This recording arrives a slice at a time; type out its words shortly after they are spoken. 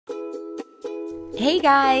Hey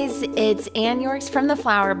guys, it's Ann Yorks from the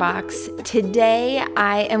Flower Box. Today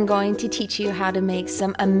I am going to teach you how to make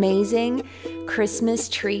some amazing Christmas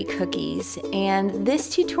tree cookies, and this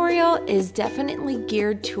tutorial is definitely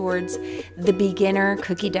geared towards the beginner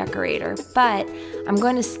cookie decorator, but I'm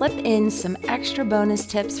going to slip in some extra bonus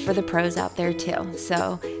tips for the pros out there too,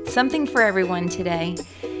 so something for everyone today.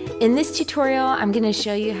 In this tutorial I'm going to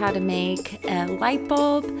show you how to make a light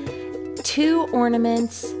bulb, 2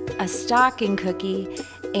 ornaments, a stocking cookie,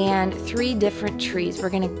 and 3 different trees.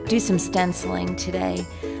 We're going to do some stenciling today.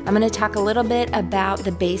 I'm going to talk a little bit about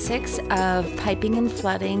the basics of piping and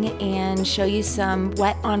flooding and show you some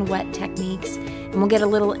wet on wet techniques, and we'll get a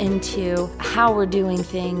little into how we're doing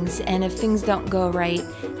things and if things don't go right,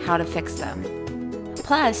 how to fix them.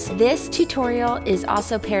 Plus, this tutorial is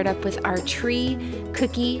also paired up with our tree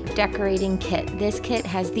cookie decorating kit. This kit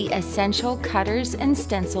has the essential cutters and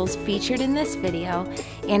stencils featured in this video,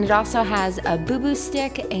 and it also has a boo-boo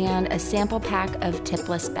stick and a sample pack of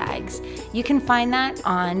tipless bags. You can find that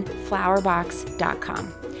on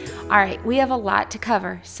flowerbox.com. All right, we have a lot to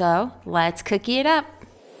cover, so let's cookie it up.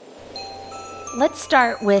 Let's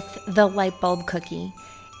start with the light bulb cookie.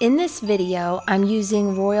 In this video, I'm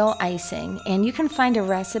using royal icing, and you can find a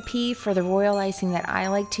recipe for the royal icing that I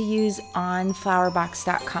like to use on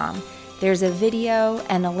flowerbox.com. There's a video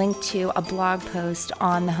and a link to a blog post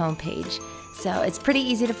on the homepage, so it's pretty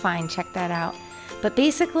easy to find. Check that out. But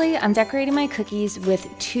basically, I'm decorating my cookies with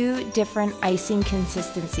 2 different icing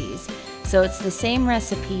consistencies. So it's the same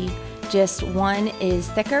recipe, just one is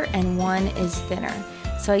thicker and one is thinner.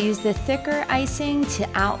 So I use the thicker icing to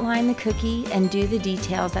outline the cookie and do the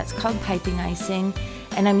details. That's called piping icing.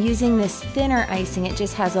 And I'm using this thinner icing. It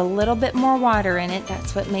just has a little bit more water in it.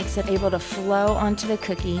 That's what makes it able to flow onto the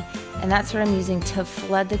cookie. And that's what I'm using to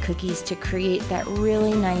flood the cookies to create that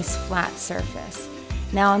really nice flat surface.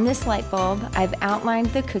 Now on this light bulb, I've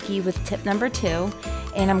outlined the cookie with tip number 2.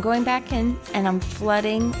 And I'm going back in and I'm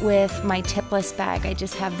flooding with my tipless bag. I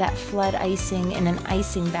just have that flood icing in an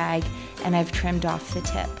icing bag, and I've trimmed off the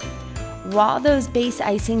tip. While those base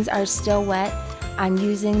icings are still wet, I'm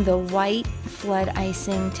using the white flood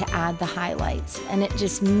icing to add the highlights, and it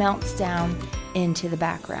just melts down into the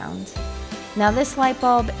background. Now this light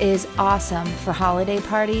bulb is awesome for holiday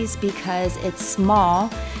parties because it's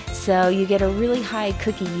small, so you get a really high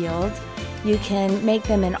cookie yield. You can make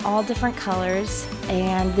them in all different colors,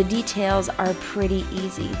 and the details are pretty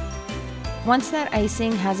easy. Once that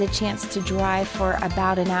icing has a chance to dry for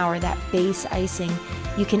about an hour, that base icing,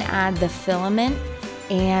 you can add the filament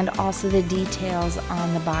and also the details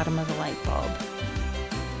on the bottom of the light bulb.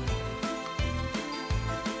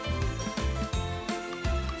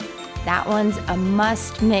 That one's a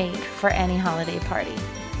must make for any holiday party.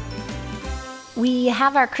 We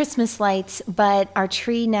have our Christmas lights, but our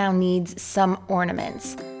tree now needs some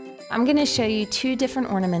ornaments. I'm going to show you 2 different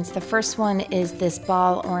ornaments. The first one is this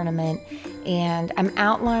ball ornament, and I'm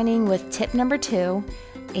outlining with tip number 2,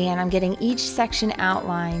 and I'm getting each section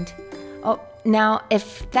outlined. Oh, now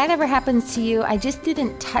if that ever happens to you, I just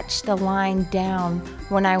didn't touch the line down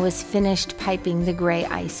when I was finished piping the gray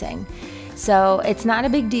icing. So it's not a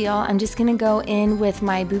big deal. I'm just going to go in with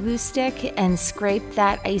my boo-boo stick and scrape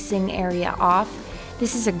that icing area off.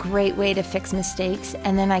 This is a great way to fix mistakes,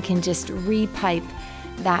 and then I can just repipe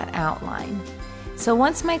that outline. So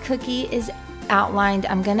once my cookie is outlined,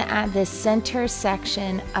 I'm going to add this center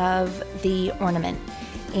section of the ornament,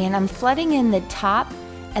 and I'm flooding in the top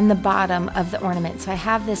and the bottom of the ornament. So I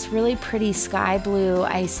have this really pretty sky blue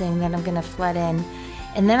icing that I'm going to flood in.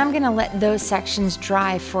 And then I'm going to let those sections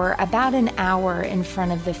dry for about an hour in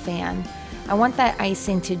front of the fan. I want that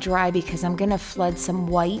icing to dry because I'm going to flood some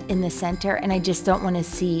white in the center, and I just don't want to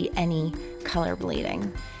see any color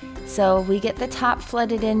bleeding. So we get the top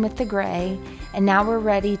flooded in with the gray, and now we're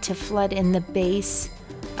ready to flood in the base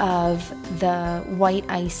of the white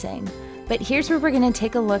icing. But here's where we're going to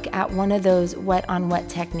take a look at one of those wet on wet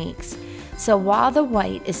techniques. So while the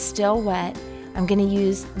white is still wet, I'm going to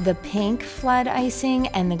use the pink flood icing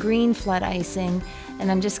and the green flood icing, and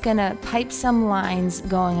I'm just going to pipe some lines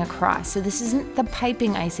going across. So this isn't the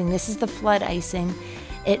piping icing, this is the flood icing.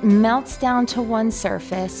 It melts down to one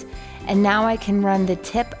surface, and now I can run the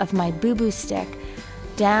tip of my boo-boo stick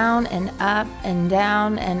down and up and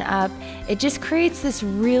down and up. It just creates this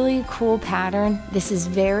really cool pattern. This is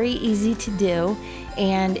very easy to do,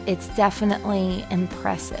 and it's definitely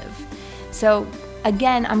impressive. So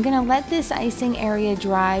again, I'm going to let this icing area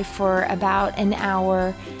dry for about an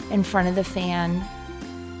hour in front of the fan.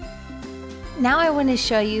 Now I want to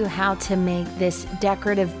show you how to make this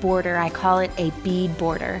decorative border. I call it a bead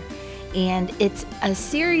border, and it's a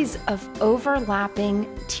series of overlapping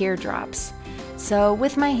teardrops. So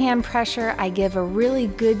with my hand pressure, I give a really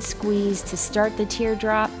good squeeze to start the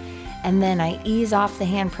teardrop, and then I ease off the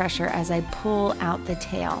hand pressure as I pull out the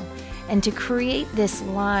tail. And to create this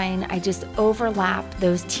line, I just overlap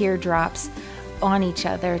those teardrops on each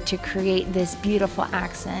other to create this beautiful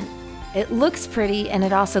accent. It looks pretty, and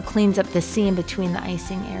it also cleans up the seam between the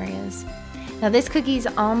icing areas. Now this cookie's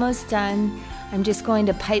almost done. I'm just going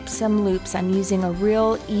to pipe some loops. I'm using a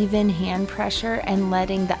real even hand pressure and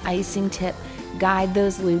letting the icing tip guide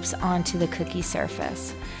those loops onto the cookie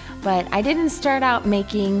surface. But I didn't start out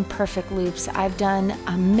making perfect loops. I've done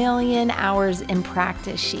a million hours in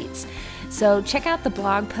practice sheets. So check out the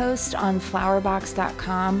blog post on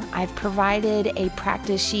flowerbox.com. I've provided a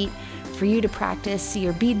practice sheet for you to practice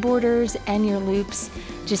your bead borders and your loops,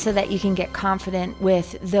 just so that you can get confident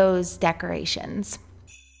with those decorations.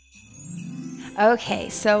 Okay,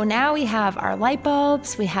 so now we have our light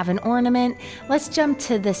bulbs, we have an ornament. Let's jump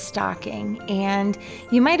to the stocking. And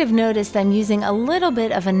you might have noticed I'm using a little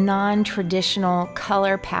bit of a non-traditional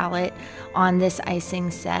color palette on this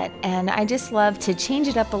icing set. And I just love to change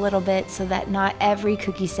it up a little bit so that not every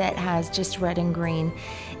cookie set has just red and green.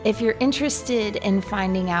 If you're interested in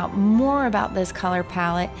finding out more about this color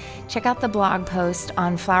palette, check out the blog post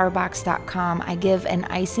on flowerbox.com. I give an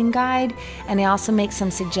icing guide, and I also make some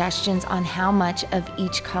suggestions on how much of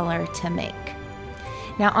each color to make.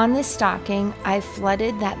 Now on this stocking, I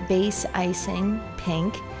flooded that base icing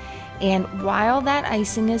pink, and while that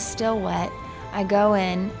icing is still wet, I go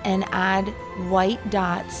in and add white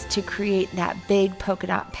dots to create that big polka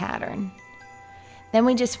dot pattern. Then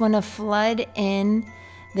we just want to flood in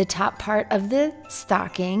the top part of the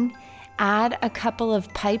stocking, add a couple of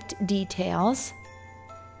piped details,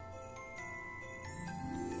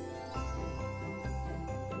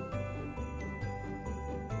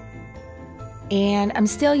 and I'm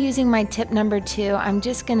still using my tip number 2. I'm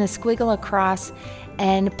just going to squiggle across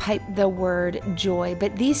and pipe the word joy.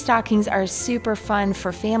 But these stockings are super fun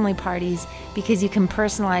for family parties because you can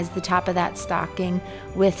personalize the top of that stocking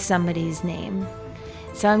with somebody's name.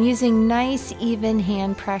 So I'm using nice even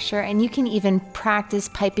hand pressure, and you can even practice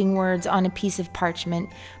piping words on a piece of parchment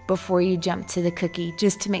before you jump to the cookie,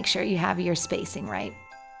 just to make sure you have your spacing right.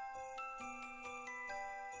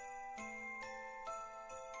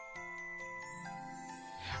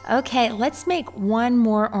 Okay, let's make one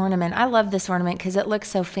more ornament. I love this ornament because it looks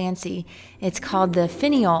so fancy. It's called the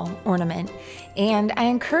finial ornament. And I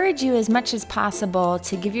encourage you as much as possible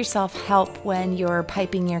to give yourself help when you're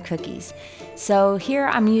piping your cookies. So here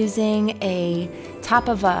I'm using a top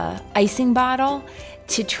of a icing bottle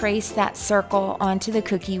to trace that circle onto the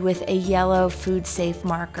cookie with a yellow food safe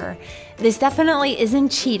marker. This definitely isn't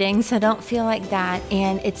cheating, so don't feel like that,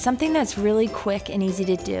 and it's something that's really quick and easy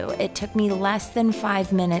to do. It took me less than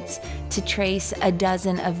 5 minutes to trace a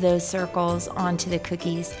dozen of those circles onto the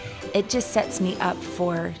cookies. It just sets me up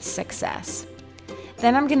for success.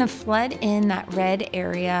 Then I'm gonna flood in that red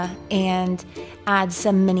area and add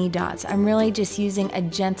some mini dots. I'm really just using a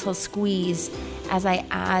gentle squeeze as I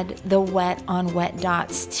add the wet on wet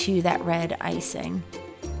dots to that red icing.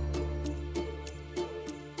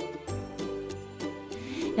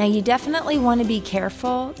 Now you definitely want to be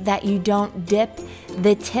careful that you don't dip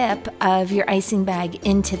the tip of your icing bag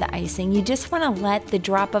into the icing. You just want to let the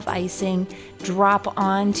drop of icing drop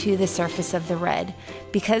onto the surface of the red.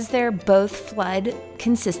 Because they're both flood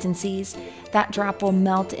consistencies, that drop will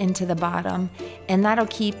melt into the bottom, and that'll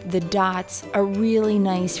keep the dots a really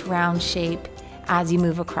nice round shape as you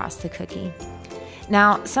move across the cookie.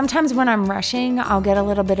 Now, sometimes when I'm rushing, I'll get a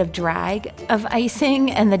little bit of drag of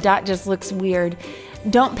icing and the dot just looks weird.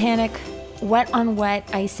 Don't panic. Wet on wet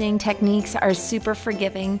icing techniques are super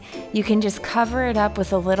forgiving. You can just cover it up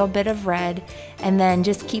with a little bit of red and then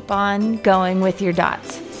just keep on going with your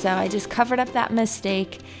dots. So I just covered up that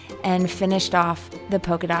mistake and finished off the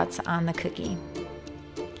polka dots on the cookie.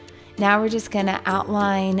 Now we're just gonna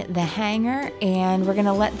outline the hanger, and we're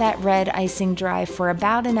gonna let that red icing dry for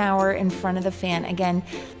about an hour in front of the fan. Again,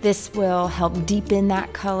 this will help deepen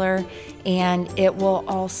that color, and it will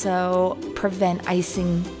also prevent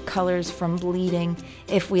icing colors from bleeding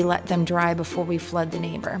if we let them dry before we flood the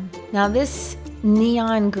neighbor. Now this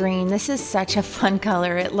neon green, this is such a fun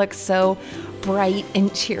color. It looks so bright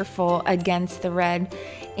and cheerful against the red.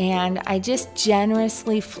 And I just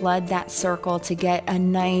generously flood that circle to get a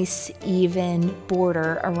nice even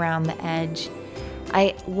border around the edge.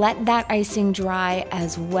 I let that icing dry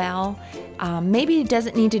as well. Maybe it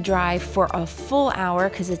doesn't need to dry for a full hour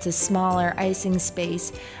because it's a smaller icing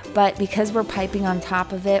space, but because we're piping on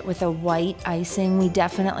top of it with a white icing, we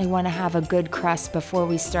definitely want to have a good crust before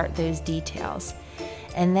we start those details.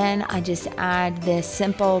 And then I just add this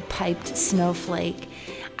simple piped snowflake.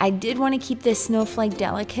 I did want to keep this snowflake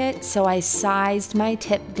delicate, so I sized my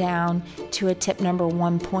tip down to a tip number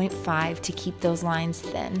 1.5 to keep those lines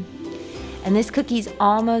thin. And this cookie's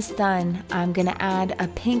almost done. I'm gonna add a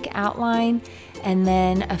pink outline and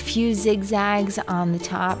then a few zigzags on the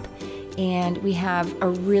top, and we have a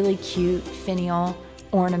really cute finial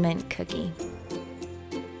ornament cookie.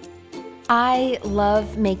 I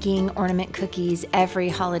love making ornament cookies every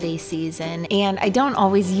holiday season, and I don't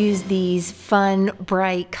always use these fun,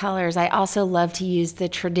 bright colors. I also love to use the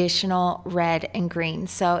traditional red and green.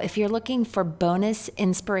 So if you're looking for bonus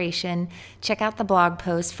inspiration, check out the blog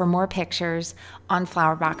post for more pictures on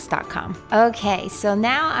flowerbox.com. Okay, so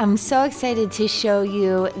now I'm so excited to show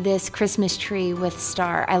you this Christmas tree with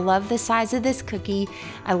star. I love the size of this cookie.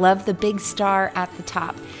 I love the big star at the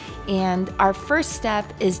top. And our first step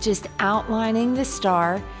is just outlining the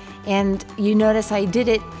star. And you notice I did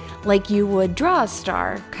it like you would draw a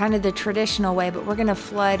star, kind of the traditional way, but we're gonna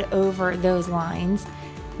flood over those lines.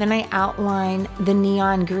 Then I outline the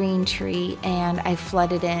neon green tree and I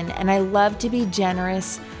flood it in. And I love to be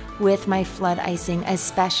generous with my flood icing,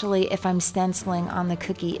 especially if I'm stenciling on the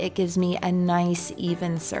cookie. It gives me a nice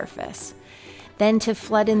even surface. Then to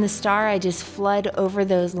flood in the star, I just flood over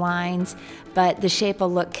those lines, but the shape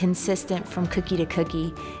will look consistent from cookie to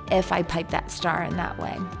cookie if I pipe that star in that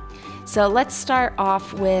way. So let's start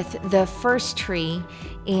off with the first tree,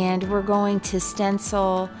 and we're going to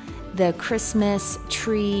stencil the Christmas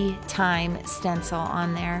tree time stencil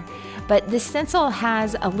on there. But this stencil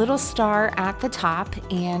has a little star at the top,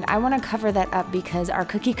 and I want to cover that up because our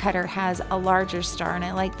cookie cutter has a larger star and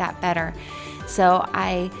I like that better. So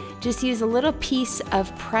I just use a little piece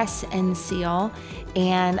of press and seal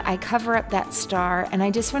and I cover up that star, and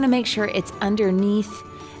I just want to make sure it's underneath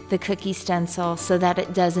the cookie stencil so that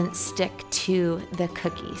it doesn't stick to the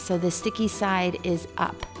cookie. So the sticky side is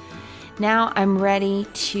up. Now I'm ready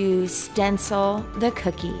to stencil the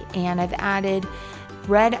cookie, and I've added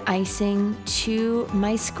red icing to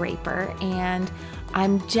my scraper, and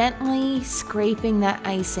I'm gently scraping that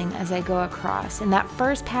icing as I go across. And that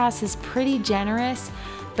first pass is pretty generous,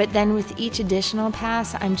 but then with each additional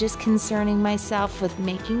pass, I'm just concerning myself with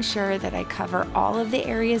making sure that I cover all of the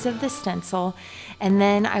areas of the stencil, and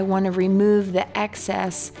then I want to remove the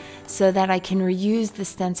excess so that I can reuse the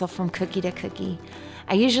stencil from cookie to cookie.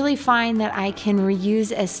 I usually find that I can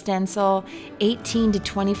reuse a stencil 18 to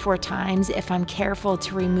 24 times if I'm careful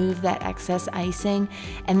to remove that excess icing,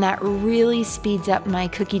 and that really speeds up my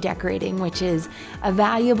cookie decorating, which is a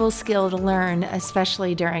valuable skill to learn,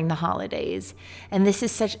 especially during the holidays. And this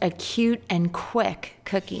is such a cute and quick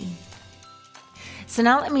cookie. So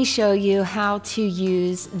now let me show you how to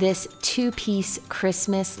use this two-piece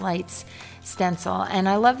Christmas lights stencil. And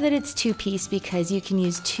I love that it's two-piece because you can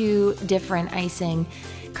use two different icing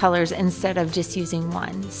colors instead of just using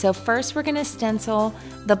one. So first we're going to stencil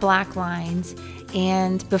the black lines,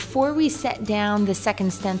 and before we set down the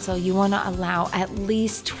second stencil, you want to allow at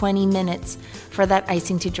least 20 minutes for that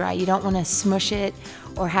icing to dry. You don't want to smush it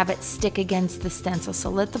or have it stick against the stencil. So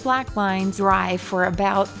let the black lines dry for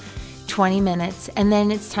about 20 minutes, and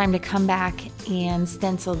then it's time to come back and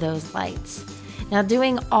stencil those lights. Now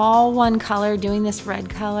doing all one color, doing this red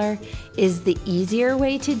color, is the easier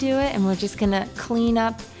way to do it, and we're just gonna clean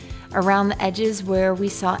up around the edges where we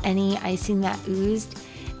saw any icing that oozed.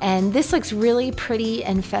 And this looks really pretty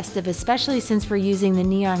and festive, especially since we're using the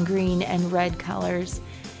neon green and red colors.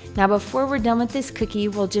 Now before we're done with this cookie,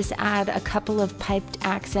 we'll just add a couple of piped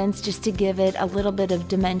accents just to give it a little bit of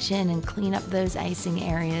dimension and clean up those icing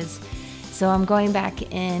areas. So I'm going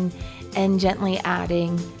back in and gently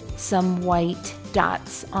adding some white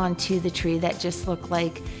dots onto the tree that just look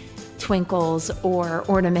like twinkles or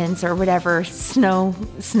ornaments or whatever, snow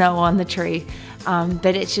on the tree,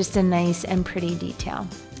 but it's just a nice and pretty detail.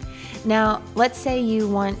 Now let's say you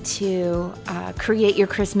want to create your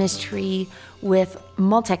Christmas tree with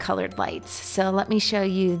multicolored lights, so let me show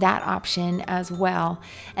you that option as well.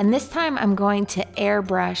 And this time I'm going to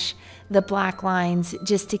airbrush the black lines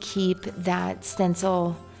just to keep that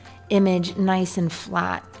stencil image nice and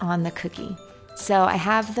flat on the cookie. So I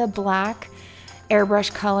have the black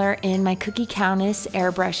airbrush color in my Cookie Countess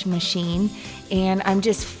airbrush machine, and I'm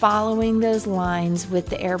just following those lines with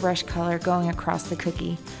the airbrush color going across the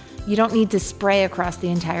cookie. You don't need to spray across the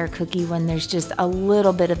entire cookie when there's just a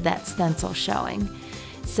little bit of that stencil showing.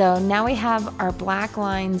 So now we have our black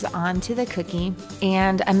lines onto the cookie,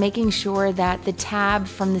 and I'm making sure that the tab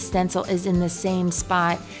from the stencil is in the same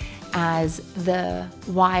spot as the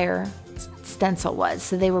wire stencil was.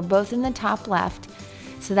 So they were both in the top left.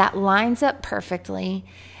 So that lines up perfectly.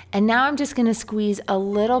 And now I'm just gonna squeeze a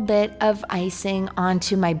little bit of icing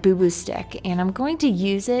onto my boo-boo stick, and I'm going to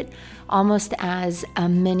use it almost as a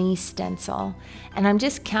mini stencil. And I'm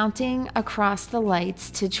just counting across the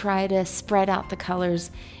lights to try to spread out the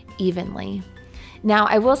colors evenly. Now,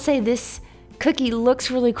 I will say this cookie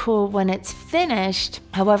looks really cool when it's finished.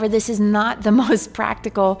 However, this is not the most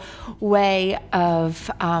practical way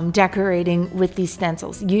of decorating with these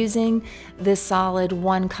stencils. Using this solid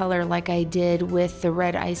one color like I did with the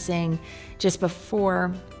red icing just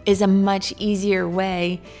before is a much easier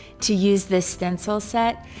way to use this stencil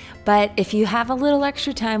set. But if you have a little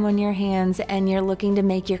extra time on your hands and you're looking to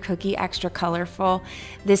make your cookie extra colorful,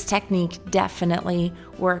 this technique definitely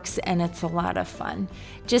works and it's a lot of fun.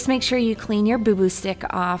 Just make sure you clean your boo-boo stick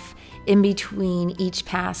off in between each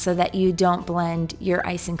pass so that you don't blend your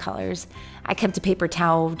icing colors. I kept a paper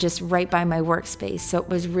towel just right by my workspace, so it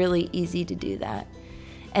was really easy to do that.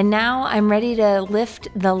 And now I'm ready to lift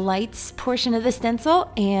the lights portion of the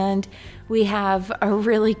stencil, and we have a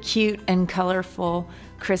really cute and colorful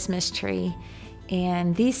Christmas tree.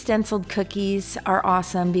 And these stenciled cookies are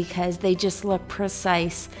awesome because they just look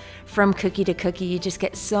precise from cookie to cookie. You just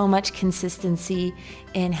get so much consistency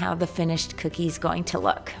in how the finished cookie is going to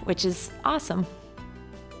look, which is awesome.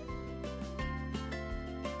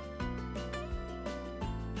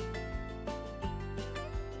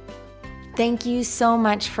 Thank you so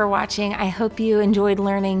much for watching. I hope you enjoyed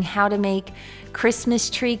learning how to make Christmas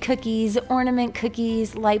tree cookies, ornament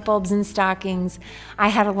cookies, light bulbs, and stockings. I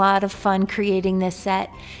had a lot of fun creating this set.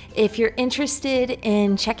 If you're interested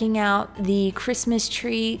in checking out the Christmas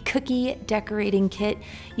tree cookie decorating kit,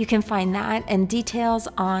 you can find that and details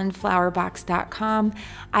on flowerbox.com.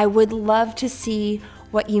 I would love to see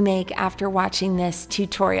what you make after watching this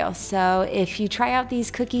tutorial. So if you try out these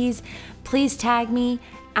cookies, please tag me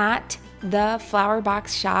at the Flower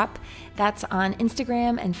Box Shop. That's on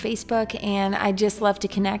Instagram and Facebook, and I just love to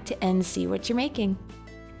connect and see what you're making.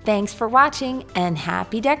 Thanks for watching and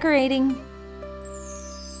happy decorating!